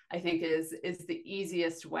yourself, I think is the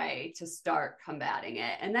easiest way to start combating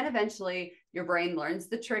it. And then eventually your brain learns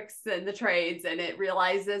the tricks and the trades, and it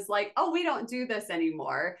realizes like, oh, we don't do this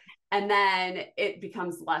anymore. And then it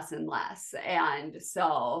becomes less and less. And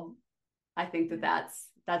so I think that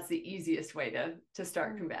that's the easiest way to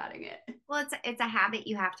start combating it. Well, it's a habit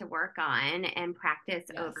you have to work on and practice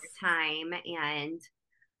over time. And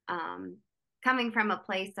coming from a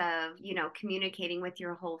place of, you know, communicating with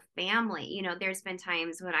your whole family, you know, there's been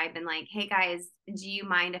times when I've been like, hey guys, do you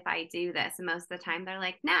mind if I do this? And most of the time they're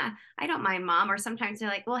like, nah, I don't mind, Mom. Or sometimes they're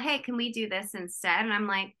like, well, hey, can we do this instead? And I'm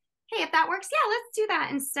like, hey, if that works, yeah, let's do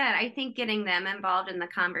that instead. I think getting them involved in the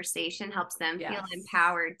conversation helps them feel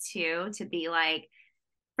empowered too, to be like,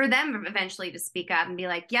 for them eventually to speak up and be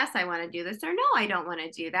like, yes, I want to do this, or no, I don't want to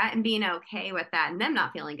do that, and being okay with that, and them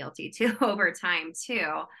not feeling guilty too over time too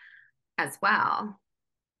as well.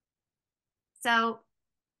 So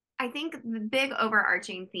I think the big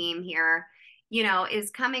overarching theme here, you know,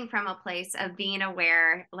 is coming from a place of being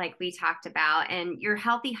aware, like we talked about, and your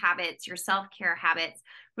healthy habits, your self-care habits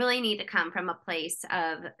really need to come from a place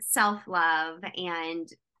of self-love and,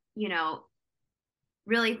 you know,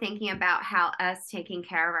 really thinking about how us taking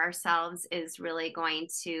care of ourselves is really going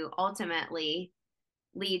to ultimately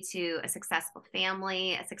lead to a successful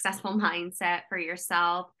family, a successful mindset for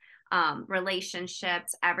yourself,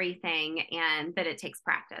 relationships, everything, and that it takes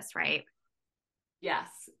practice, right? Yes,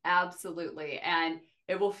 absolutely. And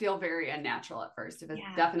it will feel very unnatural at first if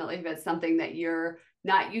it's something that you're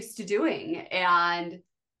not used to doing. And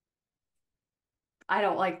I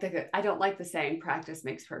don't like the saying practice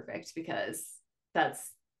makes perfect, because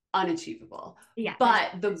that's unachievable. Yeah.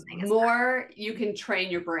 But the more you can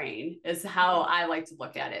train your brain is how I like to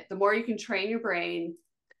look at it. The more you can train your brain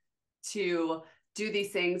to do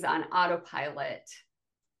these things on autopilot,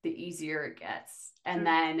 the easier it gets. And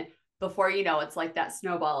then before you know, it's like that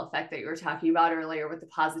snowball effect that you were talking about earlier with the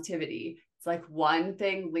positivity. It's like one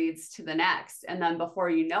thing leads to the next. And then before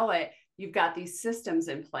you know it, you've got these systems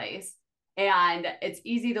in place. And it's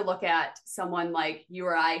easy to look at someone like you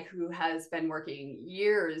or I, who has been working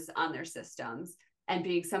years on their systems, and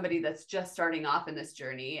being somebody that's just starting off in this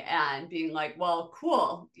journey and being like, well,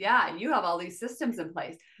 cool. Yeah, you have all these systems in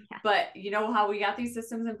place. Yeah. But you know how we got these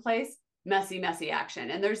systems in place? Messy action.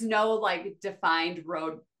 And there's no like defined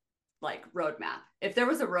roadmap. If there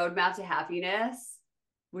was a roadmap to happiness,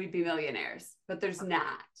 we'd be millionaires, but there's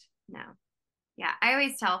not. No. Yeah. I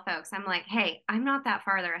always tell folks, I'm like, hey, I'm not that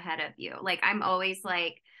farther ahead of you. Like, I'm always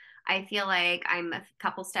like, I feel like I'm a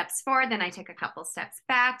couple steps forward, then I take a couple steps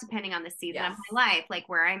back, depending on the season of my life, like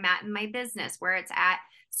where I'm at in my business, where it's at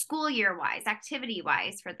school year wise, activity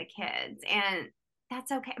wise for the kids. And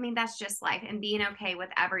that's okay. I mean, that's just life, and being okay with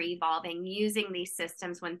ever evolving, using these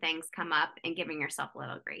systems when things come up, and giving yourself a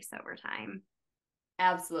little grace over time.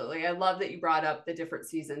 Absolutely. I love that you brought up the different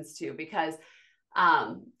seasons too, because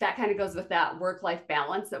that kind of goes with that work-life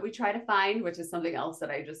balance that we try to find, which is something else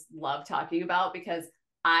that I just love talking about, because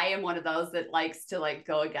I am one of those that likes to like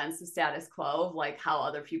go against the status quo of like how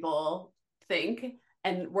other people think.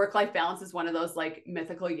 And work-life balance is one of those like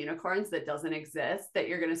mythical unicorns that doesn't exist, that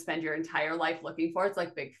you're going to spend your entire life looking for. It's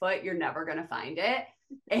like Bigfoot. You're never going to find it.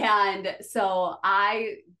 And so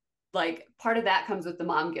part of that comes with the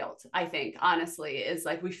mom guilt, I think, honestly, is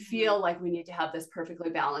like, we feel like we need to have this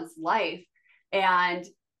perfectly balanced life. And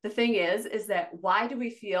the thing is that why do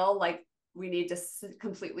we feel like we need to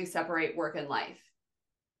completely separate work and life?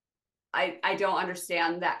 I don't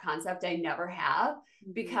understand that concept. I never have,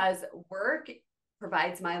 because work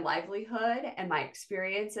provides my livelihood and my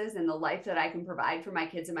experiences and the life that I can provide for my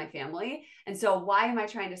kids and my family. And so why am I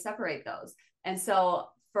trying to separate those? And so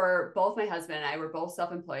for both my husband and I, we're both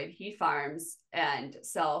self-employed. He farms. And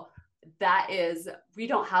so we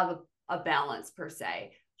don't have a balance per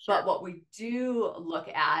se. Sure. But what we do look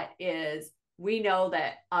at is, we know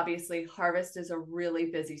that obviously harvest is a really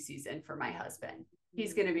busy season for my husband.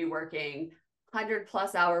 He's going to be working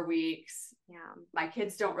 100+ hour weeks. Yeah. My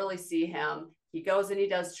kids don't really see him. He goes and he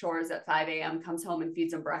does chores at 5 a.m., comes home and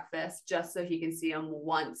feeds them breakfast just so he can see them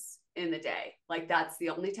once in the day. Like, that's the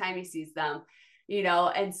only time he sees them, you know?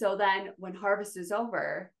 And so then when harvest is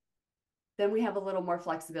over, then we have a little more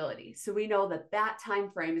flexibility. So we know that that time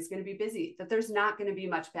frame is going to be busy, that there's not going to be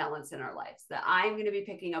much balance in our lives, that I'm going to be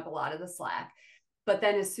picking up a lot of the slack. But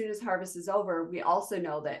then as soon as harvest is over, we also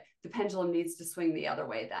know that the pendulum needs to swing the other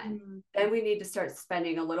way then. Mm-hmm. Then we need to start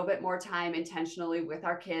spending a little bit more time intentionally with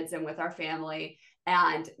our kids and with our family,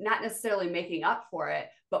 and not necessarily making up for it,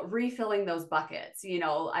 but refilling those buckets. You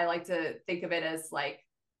know, I like to think of it as like,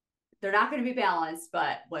 they're not going to be balanced,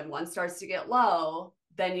 but when one starts to get low,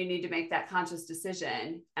 then you need to make that conscious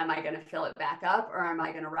decision. Am I going to fill it back up, or am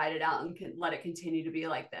I going to ride it out and let it continue to be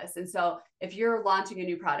like this? And so if you're launching a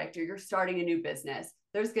new product or you're starting a new business,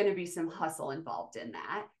 there's going to be some hustle involved in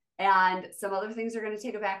that. And some other things are going to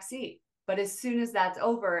take a back seat. But as soon as that's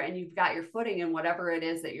over and you've got your footing in whatever it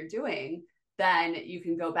is that you're doing, then you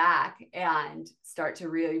can go back and start to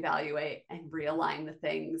reevaluate and realign the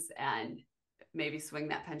things and maybe swing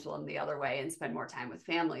that pendulum the other way and spend more time with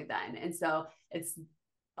family then. And so it's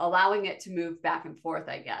allowing it to move back and forth,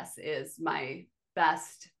 I guess, is my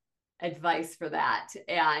best advice for that,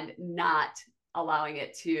 and not allowing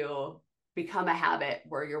it to become a habit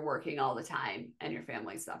where you're working all the time and your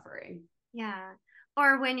family's suffering. Yeah.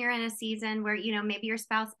 Or when you're in a season where, you know, maybe your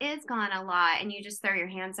spouse is gone a lot and you just throw your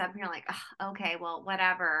hands up and you're like, oh, okay, well,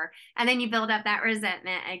 whatever. And then you build up that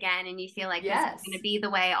resentment again and you feel like this is going to be the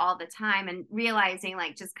way all the time, and realizing,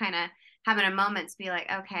 like, just kind of having a moment to be like,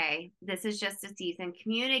 okay, this is just a season,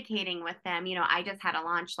 communicating with them. You know, I just had a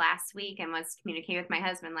launch last week and was communicating with my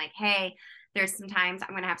husband like, hey, there's some times I'm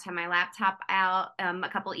going to have my laptop out a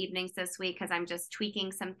couple evenings this week because I'm just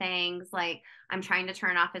tweaking some things. Like, I'm trying to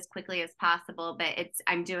turn off as quickly as possible, but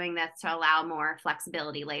I'm doing this to allow more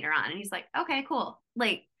flexibility later on. And he's like, okay, cool.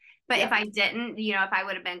 Like, but if I didn't, you know, if I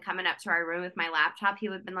would have been coming up to our room with my laptop, he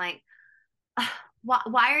would have been like,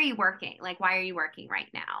 why are you working? Like, why are you working right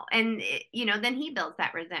now? And, you know, then he builds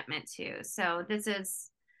that resentment too. So this is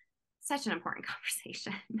such an important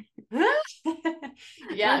conversation.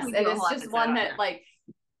 Yes. And it's just one that, like,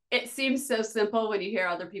 it seems so simple when you hear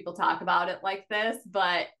other people talk about it like this,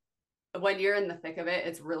 but when you're in the thick of it,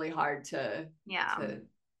 it's really hard to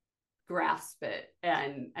grasp it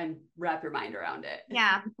and wrap your mind around it.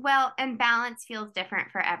 Yeah. Well, and balance feels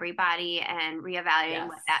different for everybody, and reevaluating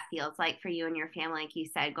what that feels like for you and your family, like you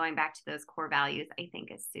said, going back to those core values, I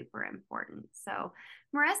think is super important. So,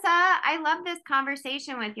 Marissa, I love this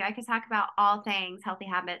conversation with you. I could talk about all things healthy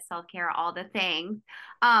habits, self-care, all the things.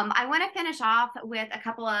 I want to finish off with a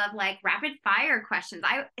couple of like rapid fire questions.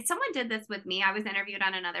 Someone did this with me. I was interviewed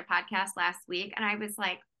on another podcast last week, and I was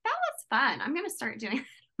like, that was fun. I'm going to start doing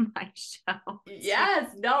my show. Yes.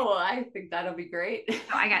 No, I think that'll be great.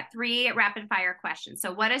 So I got 3 rapid fire questions.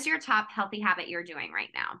 So what is your top healthy habit you're doing right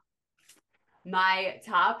now? My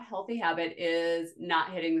top healthy habit is not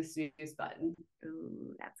hitting the snooze button.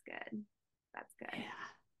 Ooh, that's good. That's good. Yeah.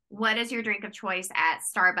 What is your drink of choice at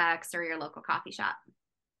Starbucks or your local coffee shop?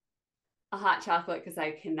 A hot chocolate, because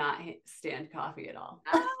I cannot stand coffee at all.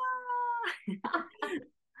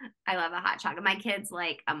 I love a hot chocolate. My kids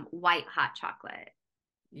like white hot chocolate.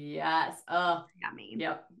 Yes. Oh, yummy.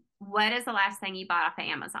 Yep. What is the last thing you bought off of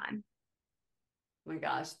Amazon? Oh my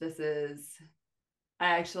gosh,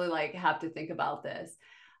 I actually like have to think about this.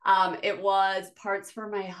 It was parts for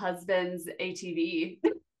my husband's ATV,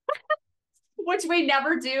 which we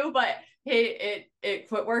never do, but it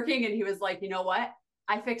quit working, and he was like, you know what?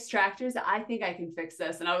 I fix tractors. I think I can fix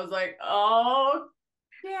this. And I was like, oh,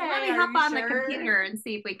 yeah. Let me hop on the computer and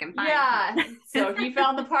see if we can find it. So he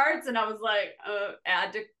found the parts, and I was like,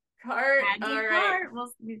 add to cart. All right.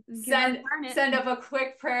 We'll send up a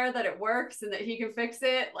quick prayer that it works and that he can fix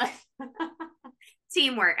it. Like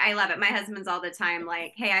teamwork. I love it. My husband's all the time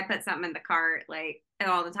like, hey, I put something in the cart, like, and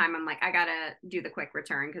all the time I'm like, I gotta do the quick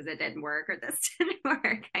return because it didn't work or this didn't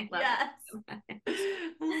work. I love it.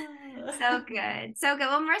 So good. So good.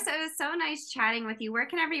 Well, Marissa, it was so nice chatting with you. Where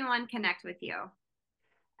can everyone connect with you?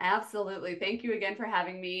 Absolutely. Thank you again for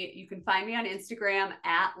having me. You can find me on Instagram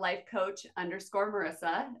at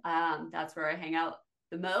lifecoach_Marissa. That's where I hang out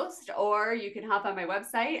the most, or you can hop on my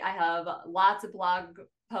website. I have lots of blog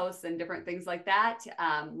posts and different things like that,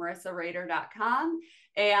 marissarader.com.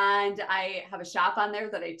 And I have a shop on there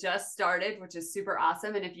that I just started, which is super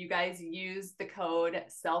awesome. And if you guys use the code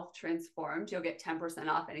SELFTRANSFORMED, you'll get 10%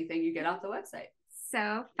 off anything you get off the website.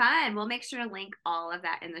 So fun. We'll make sure to link all of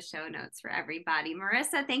that in the show notes for everybody.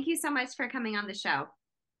 Marissa, thank you so much for coming on the show.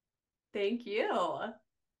 Thank you.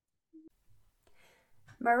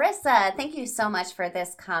 Marissa, thank you so much for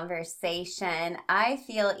this conversation. I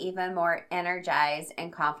feel even more energized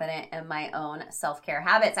and confident in my own self-care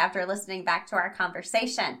habits after listening back to our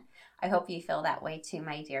conversation. I hope you feel that way too,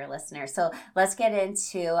 my dear listener. So let's get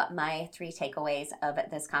into my 3 takeaways of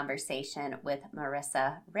this conversation with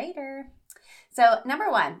Marissa Rader. So number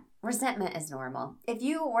 1, resentment is normal. If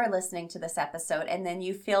you were listening to this episode and then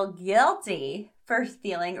you feel guilty for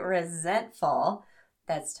feeling resentful,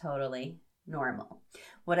 that's totally normal.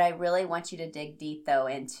 What I really want you to dig deep though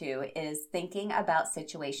into is thinking about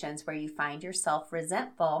situations where you find yourself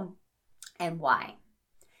resentful and why.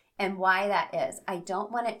 And why that is. I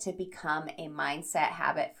don't want it to become a mindset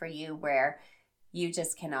habit for you where you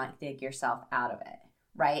just cannot dig yourself out of it,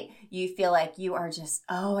 right? You feel like you are just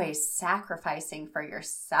always sacrificing for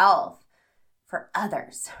yourself, for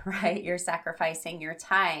others, right? You're sacrificing your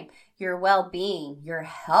time, your well-being, your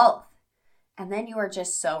health. And then you are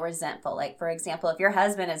just so resentful. Like, for example, if your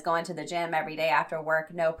husband is going to the gym every day after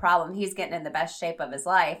work, no problem. He's getting in the best shape of his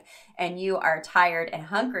life. And you are tired and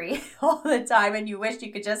hungry all the time. And you wish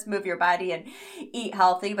you could just move your body and eat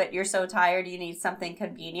healthy. But you're so tired, you need something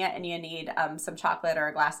convenient. And you need some chocolate or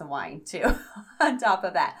a glass of wine, too, on top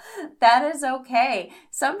of that. That is okay.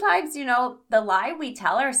 Sometimes, the lie we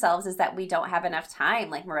tell ourselves is that we don't have enough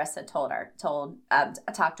time, like Marissa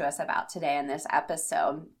talked to us about today in this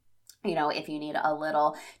episode. If you need a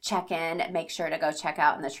little check-in, make sure to go check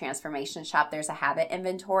out in the Transformation Shop. There's a habit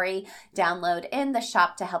inventory download in the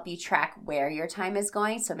shop to help you track where your time is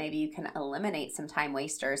going. So maybe you can eliminate some time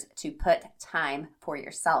wasters to put time for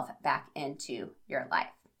yourself back into your life.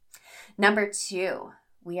 Number 2,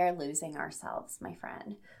 we are losing ourselves, my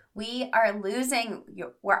friend. We are losing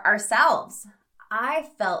ourselves. I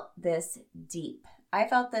felt this deep. I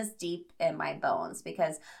felt this deep in my bones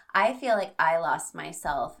because I feel like I lost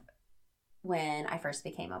myself when I first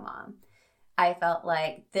became a mom. I felt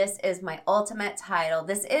like this is my ultimate title.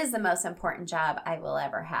 This is the most important job I will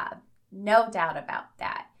ever have. No doubt about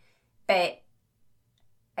that. But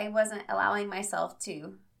I wasn't allowing myself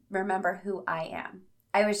to remember who I am.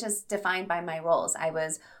 I was just defined by my roles. I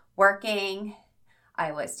was working,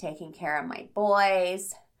 I was taking care of my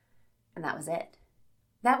boys, and that was it.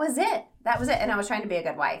 That was it. And I was trying to be a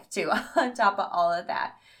good wife too, on top of all of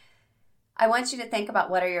that. I want you to think about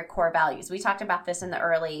what are your core values. We talked about this in the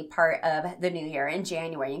early part of the new year in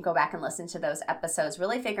January. You can go back and listen to those episodes,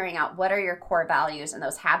 really figuring out what are your core values and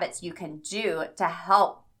those habits you can do to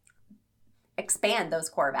help expand those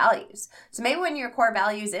core values. So maybe when your core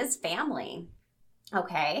values is family,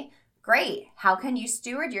 okay, great. How can you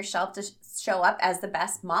steward yourself to show up as the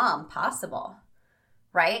best mom possible,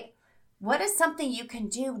 right? What is something you can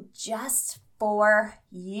do just for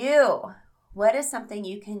you? What is something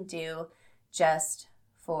you can do just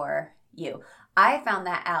for you? I found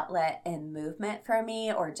that outlet in movement for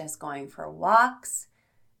me, or just going for walks.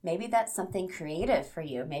 Maybe that's something creative for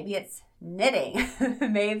you. Maybe it's knitting.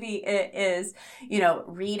 Maybe it is,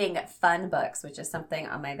 reading fun books, which is something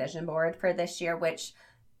on my vision board for this year, which,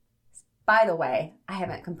 by the way, I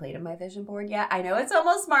haven't completed my vision board yet. I know it's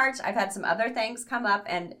almost March. I've had some other things come up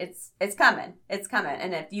and it's coming. It's coming.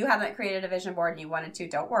 And if you haven't created a vision board and you wanted to,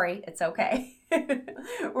 don't worry. It's okay.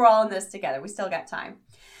 We're all in this together. We still got time.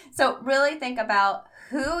 So really think about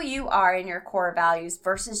who you are in your core values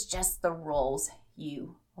versus just the roles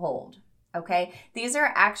you hold. Okay? These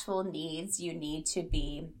are actual needs you need to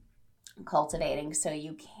be cultivating so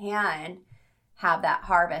you can have that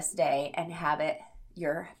harvest day and have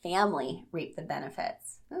your family reap the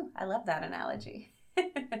benefits. Ooh, I love that analogy.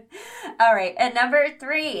 All right. And number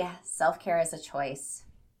 3, self-care is a choice.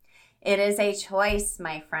 It is a choice,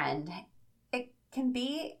 my friend. It can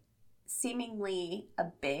be seemingly a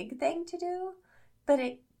big thing to do, but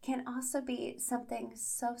it can also be something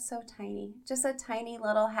so tiny. Just a tiny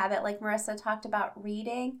little habit like Marissa talked about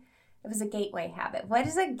reading. It was a gateway habit. What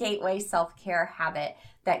is a gateway self-care habit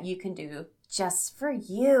that you can do just for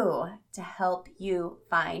you to help you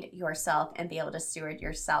find yourself and be able to steward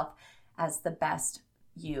yourself as the best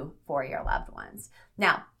you for your loved ones?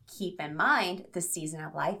 Now, keep in mind the season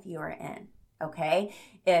of life you are in, okay?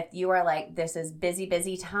 If you are like, this is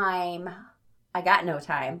busy time, I got no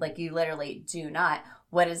time, like you literally do not,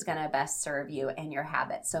 what is going to best serve you and your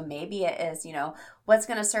habits? So maybe it is, what's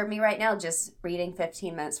going to serve me right now? Just reading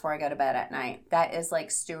 15 minutes before I go to bed at night. That is like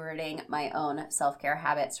stewarding my own self-care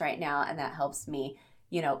habits right now. And that helps me,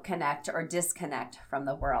 connect or disconnect from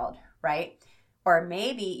the world, right? Or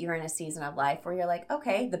maybe you're in a season of life where you're like,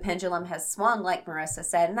 okay, the pendulum has swung, like Marissa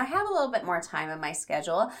said, and I have a little bit more time in my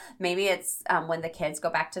schedule. Maybe it's when the kids go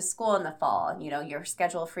back to school in the fall, your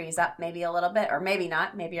schedule frees up maybe a little bit, or maybe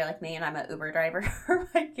not. Maybe you're like me and I'm an Uber driver for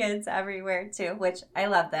my kids everywhere too, which I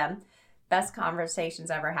love them. Best conversations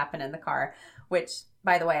ever happen in the car, which,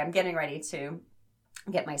 by the way, I'm getting ready to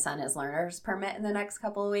get my son his learner's permit in the next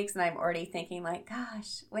couple of weeks. And I'm already thinking like,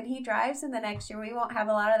 gosh, when he drives in the next year, we won't have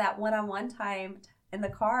a lot of that one-on-one time in the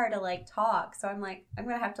car to like talk. So I'm like, I'm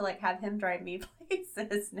going to have to like have him drive me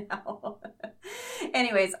places now.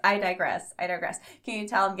 Anyways, I digress. Can you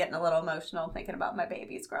tell I'm getting a little emotional thinking about my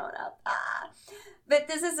babies growing up? But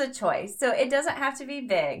this is a choice. So it doesn't have to be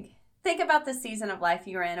big. Think about the season of life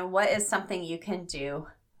you're in and what is something you can do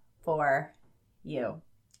for you.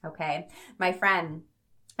 Okay. My friend,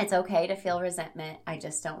 it's okay to feel resentment. I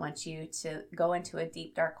just don't want you to go into a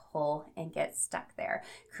deep, dark hole and get stuck there.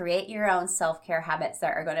 Create your own self-care habits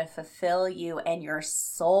that are going to fulfill you and your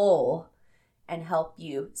soul and help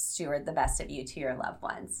you steward the best of you to your loved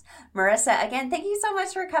ones. Marissa, again, thank you so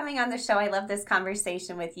much for coming on the show. I love this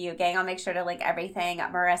conversation with you. Gang, I'll make sure to link everything,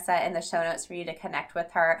 Marissa, in the show notes for you to connect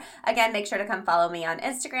with her. Again, make sure to come follow me on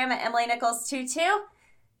Instagram at EmilyNichols22.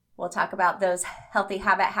 We'll talk about those healthy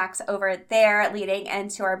habit hacks over there leading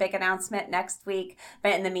into our big announcement next week.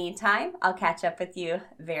 But in the meantime, I'll catch up with you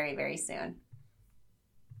very, very soon.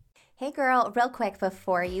 Hey girl, real quick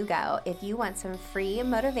before you go, if you want some free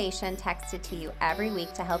motivation texted to you every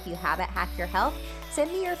week to help you habit hack your health,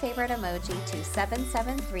 send me your favorite emoji to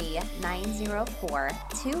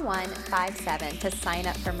 773-904-2157 to sign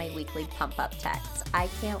up for my weekly pump up text. I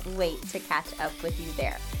can't wait to catch up with you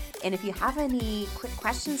there. And if you have any quick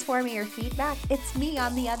questions for me or feedback, it's me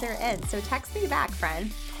on the other end. So text me back,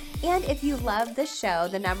 friend. And if you love the show,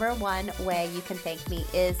 the number one way you can thank me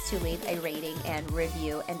is to leave a rating and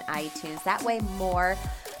review in iTunes. That way more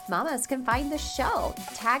mamas can find the show.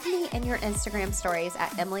 Tag me in your Instagram stories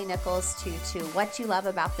at EmilyNichols22 what you love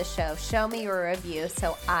about the show. Show me your review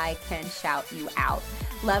so I can shout you out.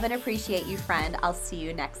 Love and appreciate you, friend. I'll see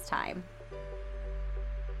you next time.